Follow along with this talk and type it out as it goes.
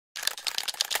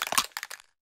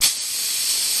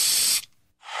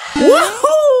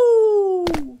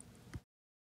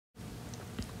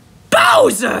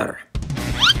Bowser!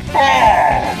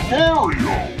 Ah,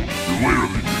 Mario! You're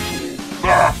later than usual.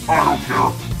 Ah, I don't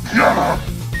care. Get up!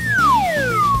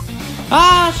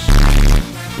 Ah,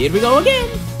 here we go again.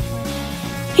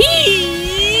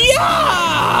 Hee-yah!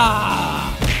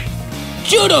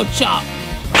 Judo chop!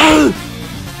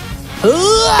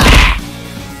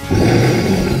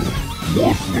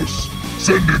 Worthless.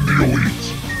 Send in the elite.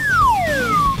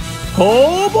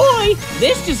 Oh boy,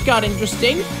 this just got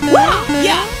interesting. Wow,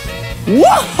 yeah.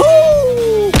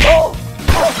 Woohoo!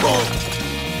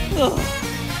 Oh.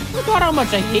 Forgot how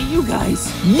much I hate you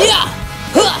guys. Yeah!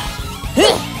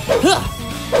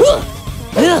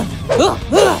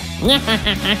 You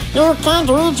can't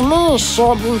reach me,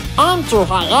 Shelby. I'm too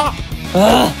high up.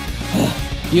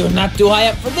 You're not too high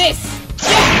up for this.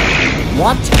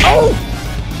 What? Oh!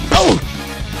 Oh!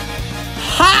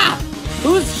 Ha!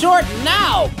 Who's short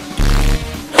now?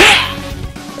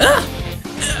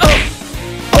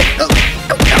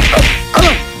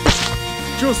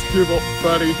 Just give up,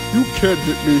 fatty. You can't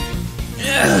hit me.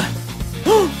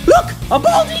 Look! A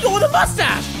bald eagle with a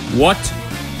mustache! What?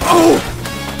 Oh!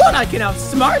 But I can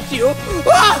outsmart you! Oh,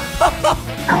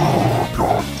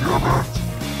 God damn it.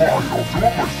 I'll do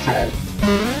it myself.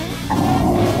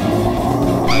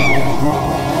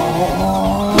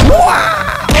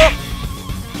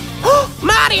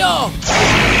 Mario!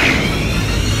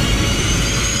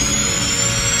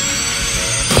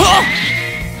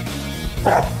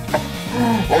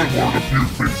 I learned a few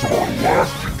things from our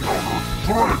last encounter,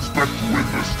 so I expect to win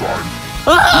this time.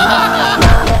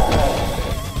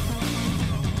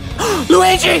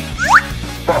 Luigi!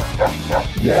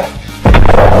 Yeah!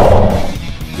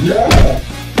 No.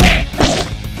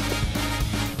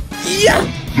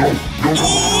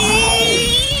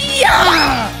 Yeah!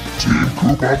 Team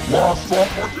Koopa blast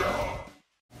off again.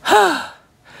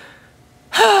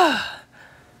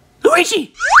 Luigi!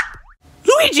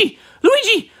 Luigi!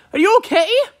 Are you okay?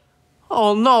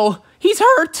 Oh no, he's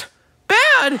hurt.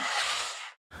 Bad!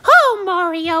 Oh,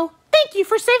 Mario, thank you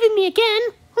for saving me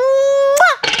again.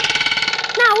 Mwah!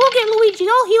 Now we'll get Luigi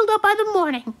all healed up by the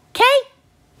morning, okay?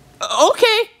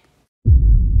 Okay.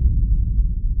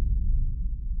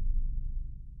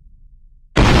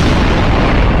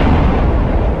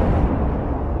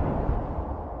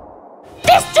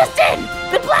 This just in!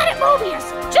 The planet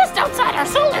Mobius, just outside our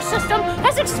solar system,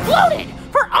 has exploded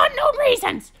for unknown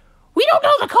reasons. We don't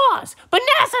know the cause, but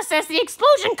NASA says the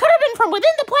explosion could have been from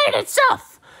within the planet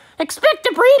itself. Expect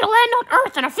debris to land on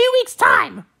Earth in a few weeks'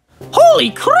 time.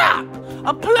 Holy crap!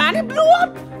 A planet blew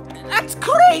up? That's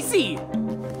crazy!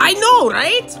 I know,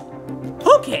 right?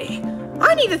 Okay,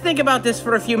 I need to think about this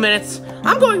for a few minutes.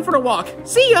 I'm going for a walk.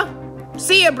 See ya!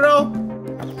 See ya, bro!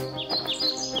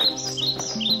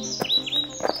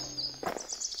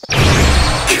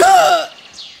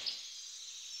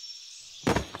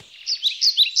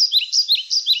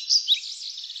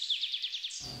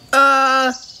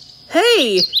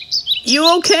 Hey, you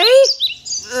okay?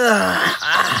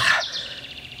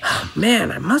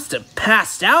 Man, I must have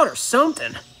passed out or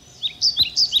something.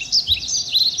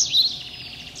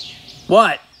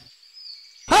 What?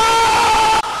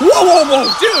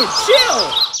 Whoa, dude,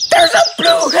 chill! There's a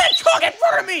blue hedgehog in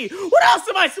front of me! What else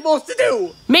am I supposed to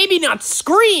do? Maybe not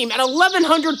scream at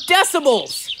 1100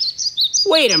 decibels.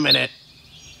 Wait a minute.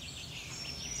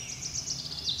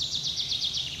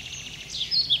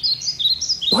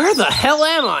 Where the hell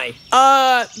am I?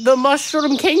 The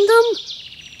Mushroom Kingdom?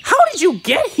 How did you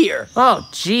get here? Oh,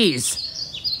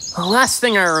 jeez. The last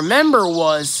thing I remember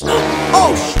was...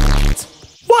 Oh, shit!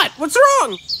 What? What's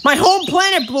wrong? My home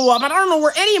planet blew up. I don't know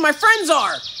where any of my friends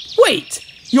are. Wait,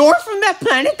 you're from that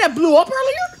planet that blew up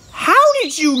earlier? How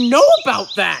did you know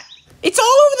about that? It's all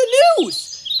over the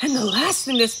news. And the last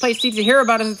thing this place needs to hear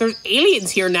about is that there's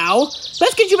aliens here now.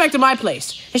 Let's get you back to my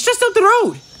place. It's just up the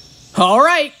road. All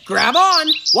right, grab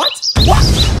on. What?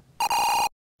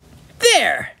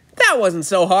 There. That wasn't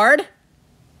so hard.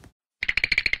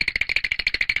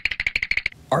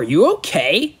 Are you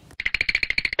okay?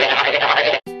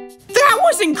 That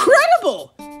was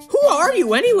incredible! Who are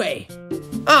you anyway?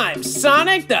 I'm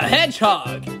Sonic the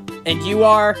Hedgehog. And you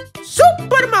are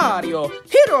Super Mario,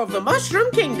 hero of the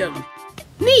Mushroom Kingdom.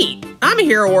 Neat. I'm a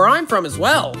hero where I'm from as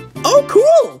well. Oh,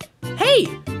 cool. Hey,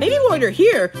 maybe while you're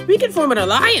here, we can form an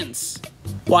alliance.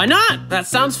 Why not? That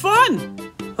sounds fun.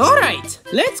 All right,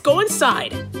 let's go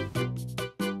inside.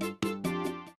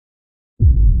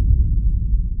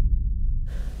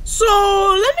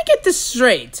 So, let me get this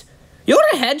straight. You're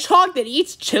a hedgehog that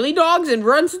eats chili dogs and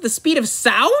runs at the speed of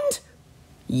sound?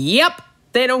 Yep,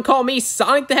 they don't call me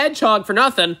Sonic the Hedgehog for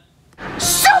nothing.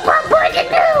 Super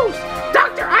breaking news!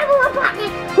 Dr. Ivor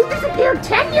Robotnik, who disappeared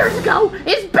 10 years ago,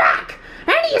 is back!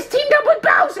 is teamed up with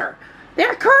Bowser.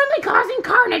 They're currently causing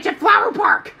carnage at Flower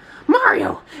Park.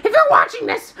 Mario, if you're watching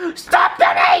this, stop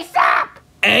them ASAP!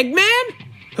 Eggman?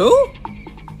 Who?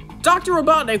 Dr.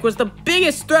 Robotnik was the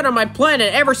biggest threat on my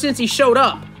planet ever since he showed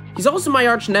up. He's also my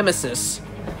arch nemesis,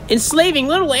 enslaving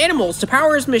little animals to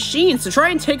power his machines to try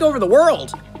and take over the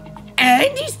world.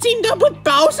 And he's teamed up with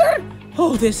Bowser?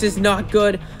 Oh, this is not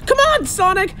good. Come on,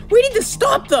 Sonic, we need to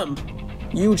stop them.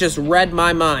 You just read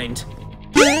my mind.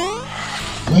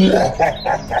 I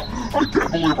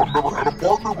can't believe I've never had a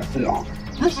partner before.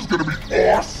 This is gonna be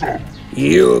awesome.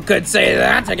 You could say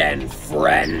that again,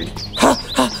 friend.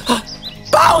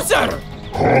 Bowser!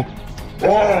 Huh?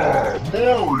 Ah,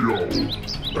 Mario!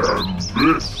 And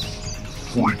this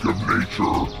freak of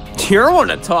nature. You want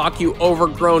to talk, you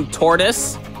overgrown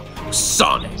tortoise?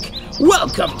 Sonic,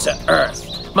 welcome to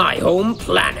Earth, my home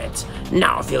planet.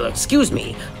 Now, if you'll excuse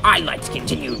me, I'd like to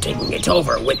continue taking it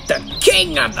over with the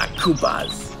king of the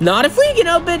Koopas. Not if we can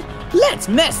help it. Let's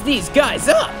mess these guys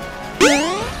up.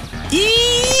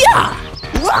 Yeah!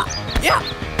 Yeah!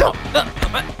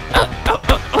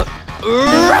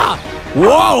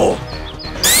 Whoa!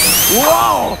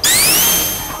 Whoa!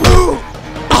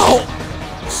 Oh!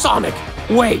 Sonic,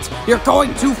 wait! You're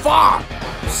going too far!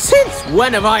 Since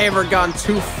when have I ever gone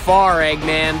too far,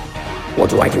 Eggman? What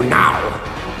do I do now?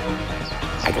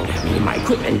 I don't have any of my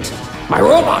equipment. My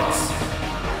robots!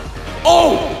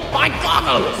 Oh! My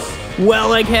goggles! Well,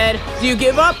 Egghead, do you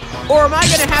give up? Or am I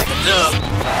gonna have to...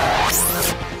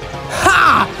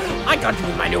 Ha! I got you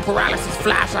with my new paralysis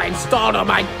flash I installed on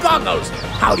my goggles.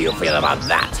 How do you feel about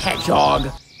that,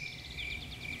 Hedgehog?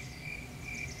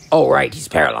 Oh, right, he's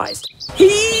paralyzed.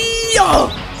 Hee-yaw!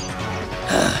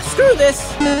 Screw this.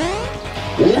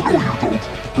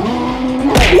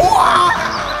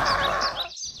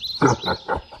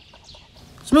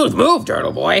 Smooth move,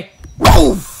 Turtle Boy.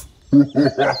 Woof! Face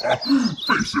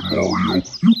it, Mario.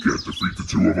 You can't defeat the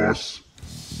two of us.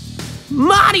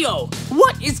 Mario!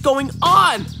 What is going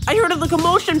on? I heard a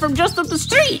locomotion from just up the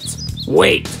street.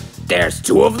 Wait, there's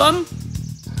two of them?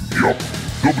 Yup.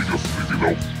 They'll be just as easy,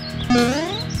 though.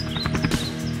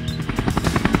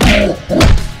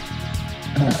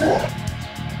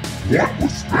 What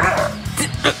was that?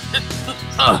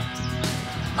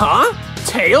 Huh?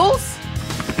 Tails?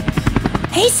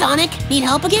 Hey, Sonic, need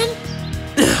help again?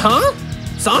 Huh?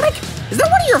 Sonic? Is that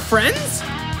one of your friends?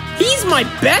 He's my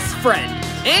best friend.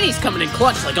 And he's coming in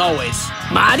clutch like always.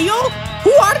 Mario?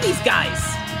 Who are these guys?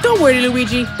 Don't worry,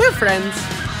 Luigi. They're friends.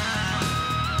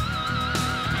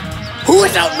 Who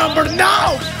is outnumbered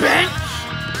now, bitch?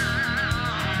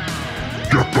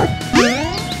 Get them.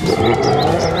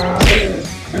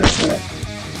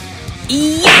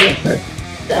 Yeah!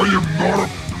 I am not a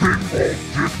pinball,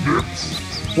 dicknuts.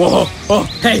 Whoa, oh,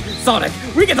 hey, Sonic,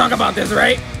 we can talk about this,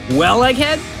 right? Well,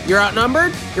 Egghead, you're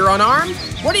outnumbered, you're unarmed.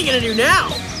 What are you gonna do now?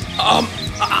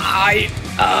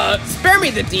 Spare me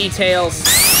the details.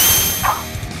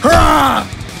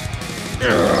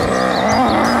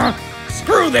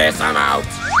 Screw this, I'm out.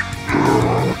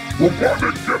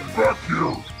 Robotnik, get back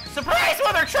here. Surprise,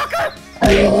 mother trucker!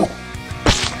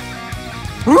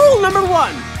 Rule number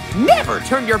 1, never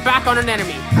turn your back on an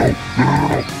enemy. No.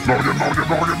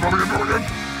 Not again.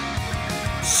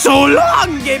 So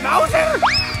long, Gay Bowser!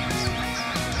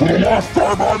 For the last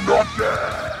time, I'm not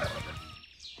dead.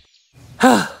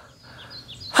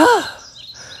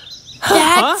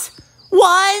 That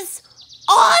was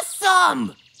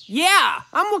awesome! Yeah,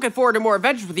 I'm looking forward to more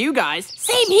adventures with you guys.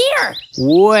 Same here!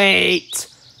 Wait,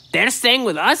 they're staying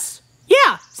with us?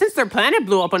 Yeah, since their planet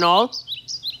blew up and all.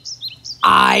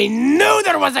 I knew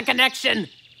there was a connection!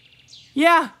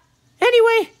 Yeah,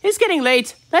 anyway, it's getting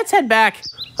late. Let's head back.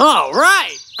 All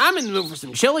right, I'm in the mood for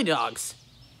some chili dogs.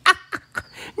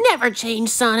 Never change,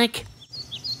 Sonic.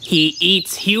 He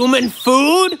eats human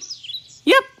food?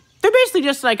 Yep, they're basically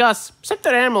just like us, except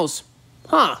they're animals.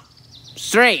 Huh,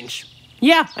 strange.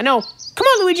 Yeah, I know. Come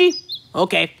on, Luigi.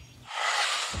 Okay.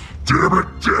 Damn it.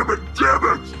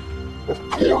 Of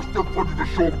course they're planning to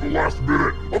show up at the last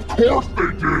minute. Of course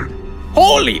they did.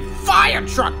 Holy fire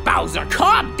truck, Bowser,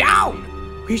 calm down.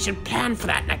 We should plan for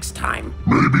that next time.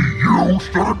 Maybe you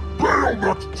should bail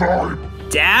next time.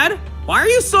 Dad, why are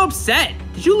you so upset?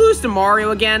 Did you lose to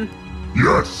Mario again?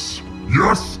 Yes,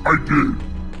 I did.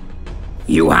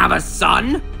 You have a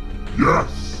son?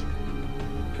 Yes.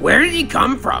 Where did he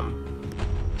come from?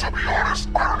 To be honest,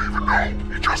 I don't even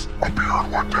know. He just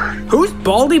appeared one day. Who's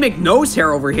Baldy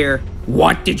McNosehair over here?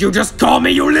 What did you just call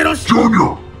me, you little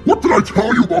Junior, what did I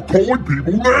tell you about calling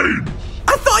people names?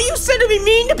 I thought you said to be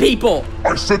mean to people.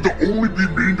 I said to only be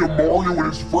mean to Mario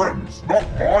and his friends, not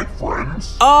my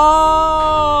friends.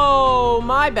 Oh,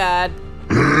 my bad.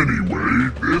 Anyway,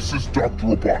 this is Dr.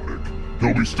 Robotnik.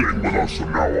 He'll be staying with us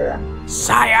from now on.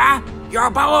 Sire, your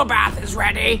bubble bath is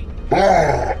ready.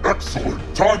 Ah, excellent.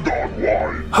 Time to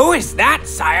unwind. Who is that,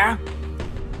 sire?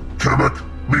 Kamek,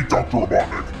 meet Dr.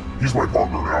 Robotnik. He's my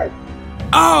partner now.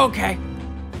 Oh, okay.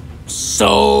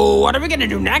 So, what are we gonna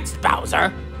do next,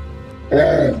 Bowser?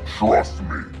 Oh, trust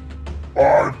me.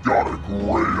 I've got a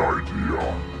great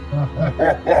idea.